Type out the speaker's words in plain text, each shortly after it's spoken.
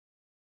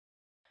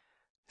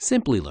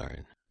Simply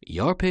learn.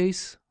 Your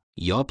pace,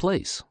 your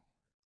place.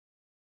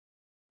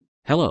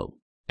 Hello,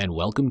 and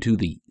welcome to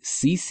the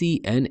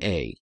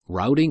CCNA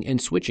Routing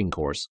and Switching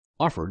course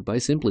offered by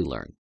Simply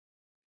Learn.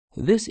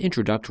 This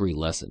introductory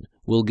lesson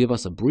will give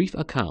us a brief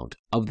account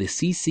of the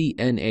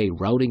CCNA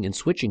Routing and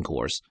Switching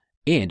course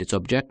and its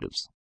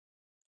objectives.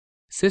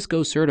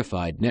 Cisco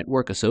Certified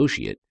Network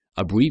Associate,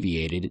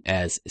 abbreviated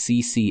as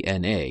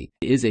CCNA,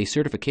 is a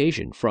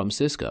certification from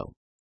Cisco.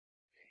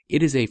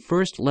 It is a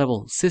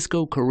first-level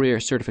Cisco Career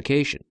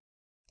certification.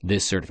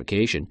 This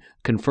certification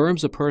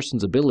confirms a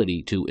person's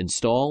ability to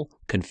install,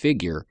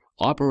 configure,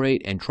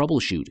 operate, and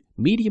troubleshoot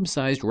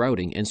medium-sized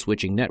routing and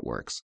switching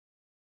networks.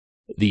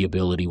 The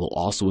ability will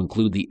also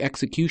include the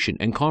execution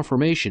and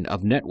confirmation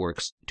of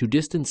networks to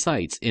distant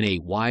sites in a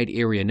wide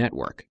area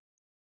network.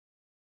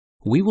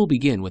 We will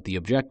begin with the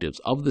objectives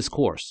of this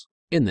course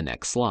in the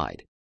next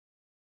slide.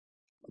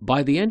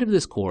 By the end of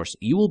this course,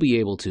 you will be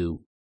able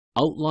to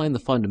outline the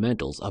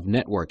fundamentals of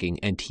networking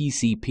and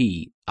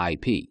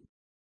TCP/IP,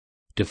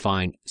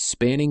 define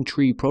Spanning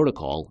Tree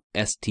Protocol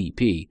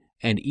 (STP)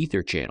 and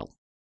Ether channel,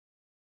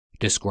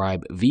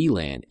 describe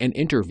VLAN and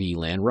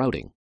inter-VLAN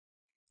routing,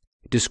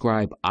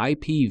 describe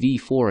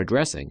IPv4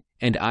 addressing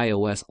and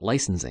iOS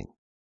licensing,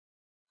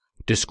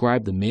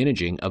 describe the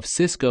managing of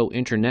Cisco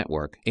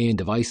internetwork and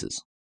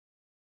devices,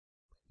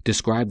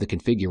 describe the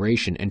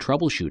configuration and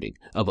troubleshooting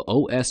of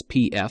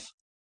OSPF,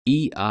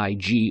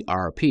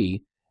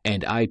 EIGRP,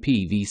 and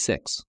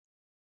IPv6.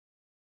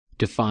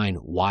 Define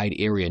wide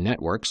area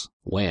networks,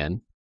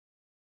 WAN.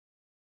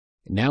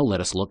 Now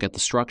let us look at the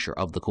structure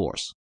of the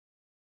course.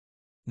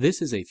 This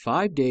is a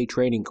 5-day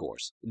training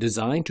course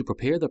designed to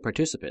prepare the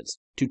participants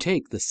to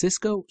take the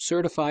Cisco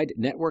Certified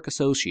Network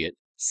Associate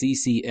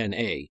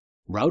 (CCNA)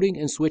 Routing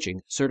and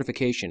Switching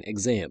Certification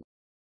exam.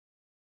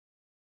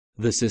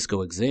 The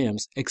Cisco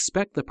exams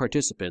expect the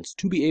participants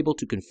to be able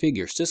to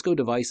configure Cisco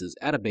devices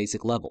at a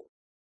basic level.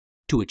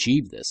 To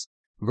achieve this,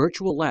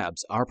 virtual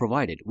labs are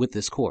provided with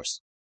this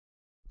course.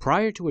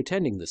 Prior to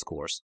attending this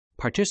course,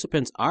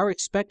 participants are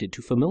expected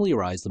to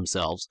familiarize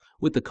themselves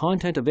with the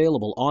content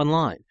available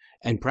online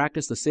and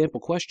practice the sample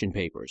question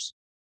papers.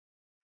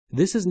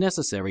 This is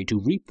necessary to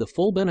reap the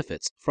full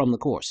benefits from the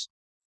course.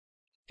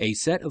 A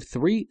set of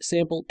 3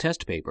 sample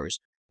test papers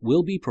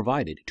will be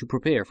provided to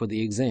prepare for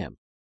the exam.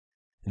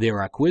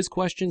 There are quiz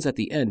questions at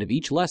the end of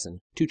each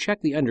lesson to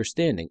check the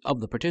understanding of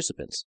the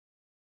participants.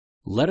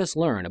 Let us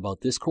learn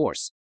about this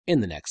course in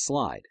the next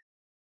slide.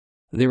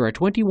 There are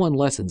 21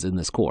 lessons in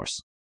this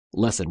course.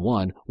 Lesson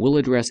 1 will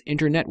address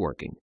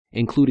internetworking,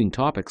 including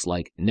topics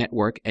like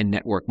network and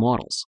network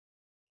models.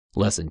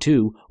 Lesson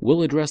 2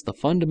 will address the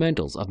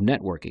fundamentals of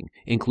networking,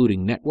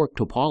 including network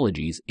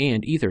topologies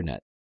and Ethernet.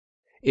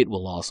 It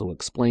will also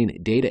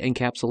explain data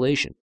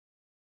encapsulation.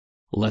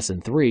 Lesson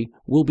 3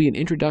 will be an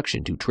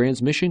introduction to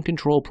Transmission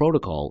Control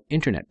Protocol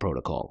Internet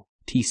Protocol,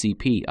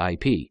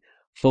 TCP/IP,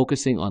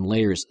 focusing on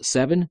layers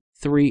 7,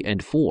 3,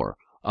 and 4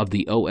 of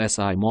the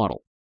OSI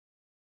model.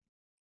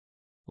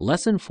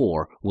 Lesson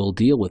 4 will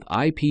deal with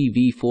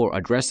IPv4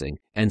 addressing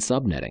and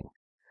subnetting.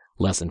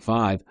 Lesson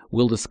 5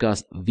 will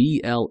discuss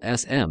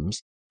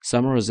VLSMs,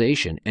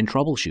 summarization and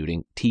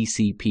troubleshooting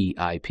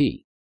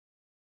TCP/IP.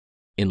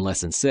 In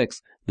Lesson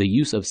 6, the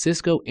use of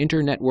Cisco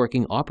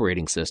Internetworking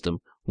Operating System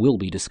will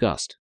be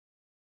discussed.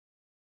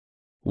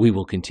 We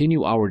will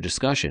continue our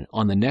discussion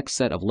on the next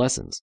set of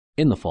lessons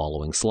in the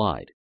following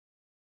slide.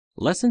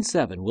 Lesson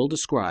 7 will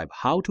describe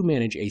how to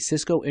manage a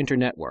Cisco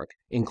internetwork,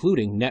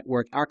 including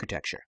network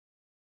architecture.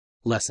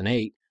 Lesson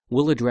 8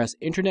 will address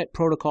Internet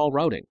Protocol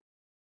routing.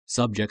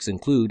 Subjects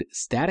include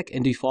static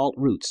and default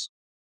routes.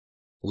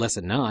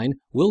 Lesson 9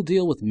 will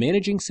deal with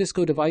managing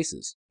Cisco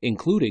devices,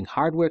 including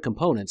hardware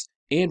components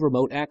and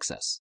remote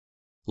access.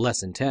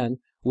 Lesson 10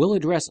 will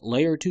address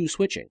Layer 2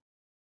 switching.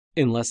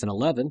 In Lesson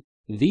 11,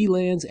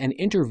 VLANs and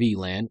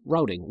inter-VLAN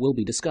routing will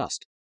be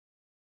discussed.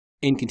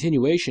 In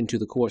continuation to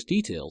the course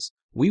details,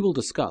 we will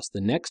discuss the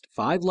next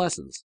 5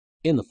 lessons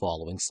in the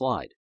following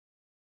slide.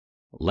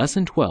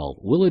 Lesson 12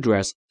 will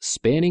address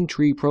Spanning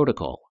Tree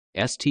Protocol,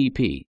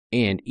 STP,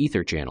 and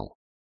Ether channel.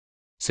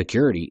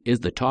 Security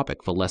is the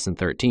topic for Lesson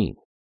 13.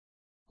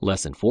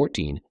 Lesson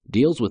 14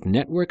 deals with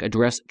Network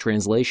Address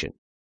Translation,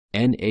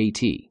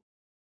 NAT.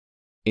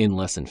 In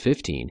Lesson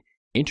 15,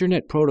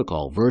 Internet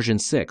Protocol version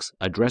 6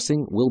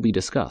 addressing will be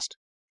discussed.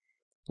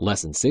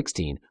 Lesson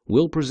 16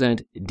 will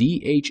present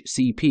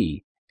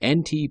DHCP,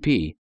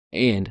 NTP,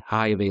 and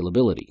high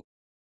availability.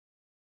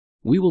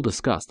 We will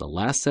discuss the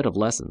last set of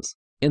lessons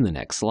in the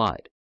next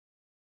slide.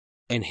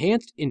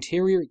 Enhanced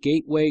Interior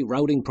Gateway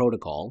Routing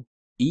Protocol,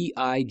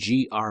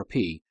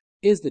 EIGRP,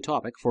 is the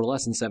topic for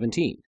Lesson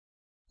 17.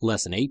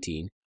 Lesson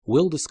 18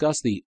 will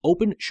discuss the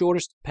Open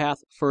Shortest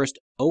Path First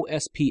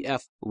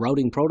OSPF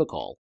routing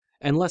protocol,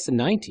 and Lesson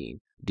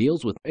 19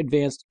 deals with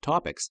advanced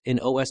topics in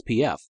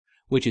OSPF,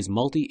 which is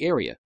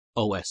multi-area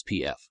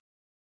OSPF.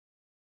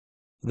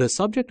 The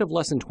subject of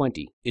Lesson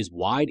 20 is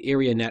Wide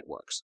Area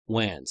Networks,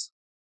 WANs.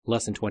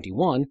 Lesson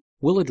 21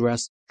 will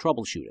address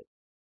troubleshooting.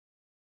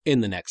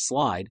 In the next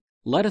slide,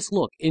 let us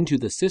look into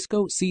the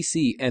Cisco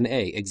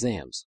CCNA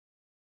exams.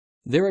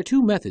 There are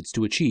two methods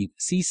to achieve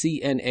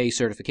CCNA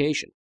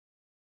certification.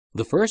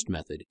 The first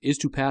method is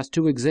to pass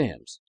two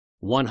exams,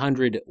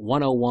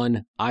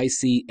 100-101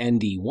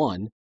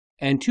 ICND-1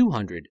 and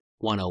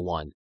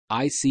 200-101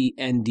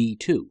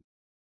 ICND-2.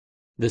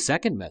 The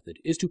second method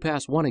is to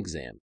pass one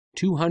exam,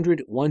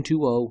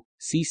 200-120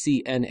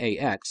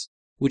 CCNAX,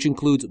 which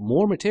includes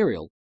more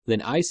material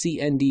than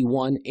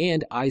ICND-1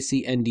 and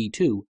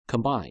ICND-2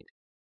 combined.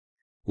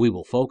 We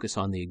will focus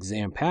on the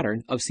exam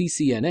pattern of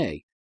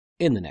CCNA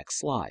in the next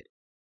slide.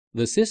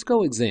 The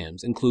Cisco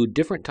exams include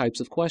different types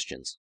of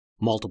questions: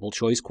 multiple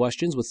choice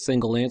questions with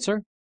single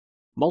answer,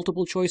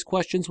 multiple choice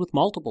questions with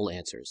multiple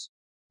answers,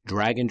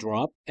 drag and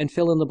drop and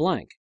fill in the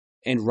blank,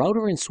 and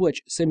router and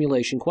switch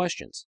simulation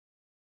questions.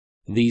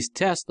 These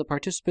test the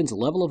participants'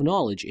 level of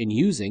knowledge in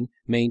using,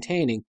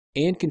 maintaining,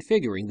 and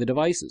configuring the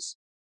devices.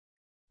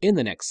 In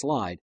the next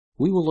slide,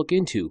 we will look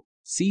into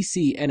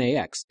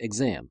CCNAX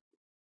exam.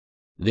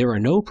 There are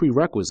no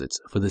prerequisites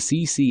for the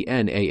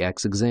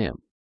CCNAX exam.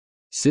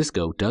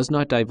 Cisco does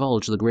not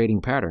divulge the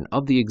grading pattern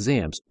of the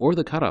exams or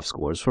the cutoff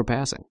scores for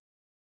passing.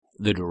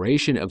 The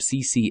duration of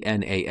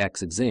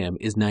CCNAX exam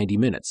is 90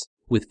 minutes,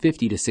 with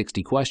 50 to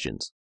 60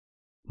 questions.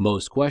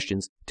 Most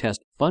questions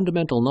test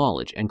fundamental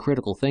knowledge and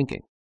critical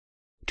thinking.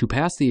 To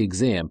pass the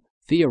exam,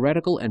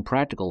 theoretical and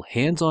practical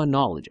hands-on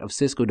knowledge of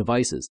Cisco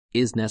devices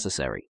is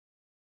necessary.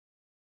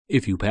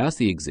 If you pass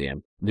the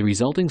exam, the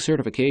resulting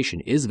certification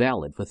is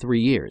valid for 3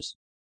 years.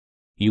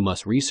 You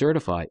must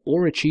recertify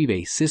or achieve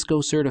a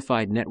Cisco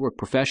Certified Network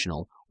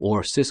Professional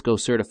or Cisco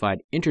Certified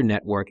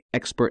Internetwork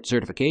Expert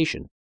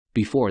certification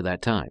before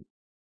that time.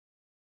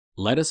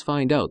 Let us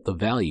find out the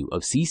value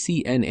of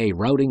CCNA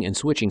routing and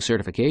switching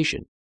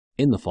certification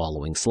in the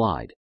following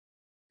slide.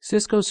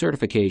 Cisco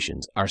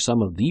certifications are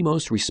some of the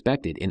most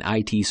respected in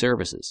IT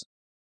services.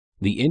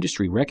 The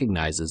industry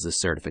recognizes this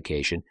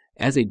certification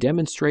as a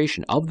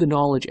demonstration of the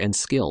knowledge and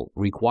skill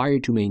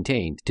required to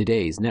maintain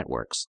today's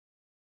networks.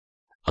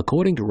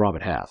 According to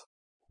Robert Half,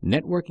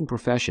 networking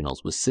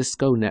professionals with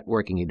Cisco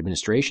networking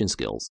administration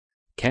skills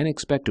can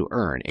expect to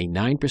earn a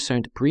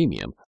 9%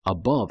 premium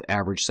above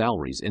average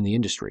salaries in the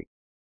industry.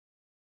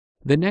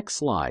 The next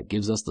slide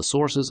gives us the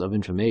sources of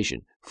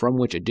information from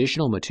which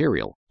additional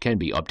material can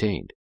be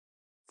obtained.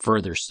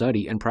 Further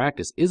study and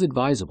practice is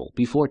advisable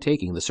before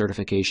taking the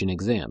certification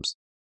exams.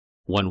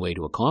 One way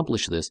to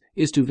accomplish this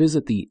is to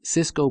visit the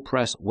Cisco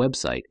Press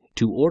website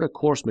to order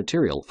course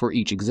material for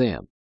each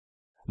exam.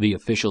 The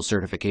official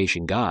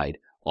certification guide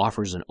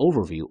offers an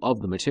overview of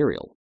the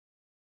material.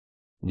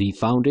 The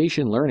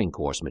Foundation Learning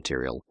course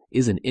material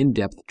is an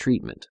in-depth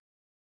treatment.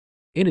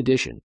 In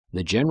addition,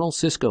 the general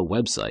Cisco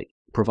website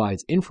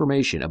provides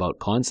information about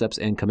concepts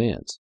and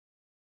commands.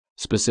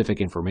 Specific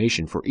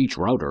information for each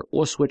router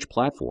or switch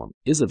platform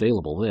is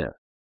available there.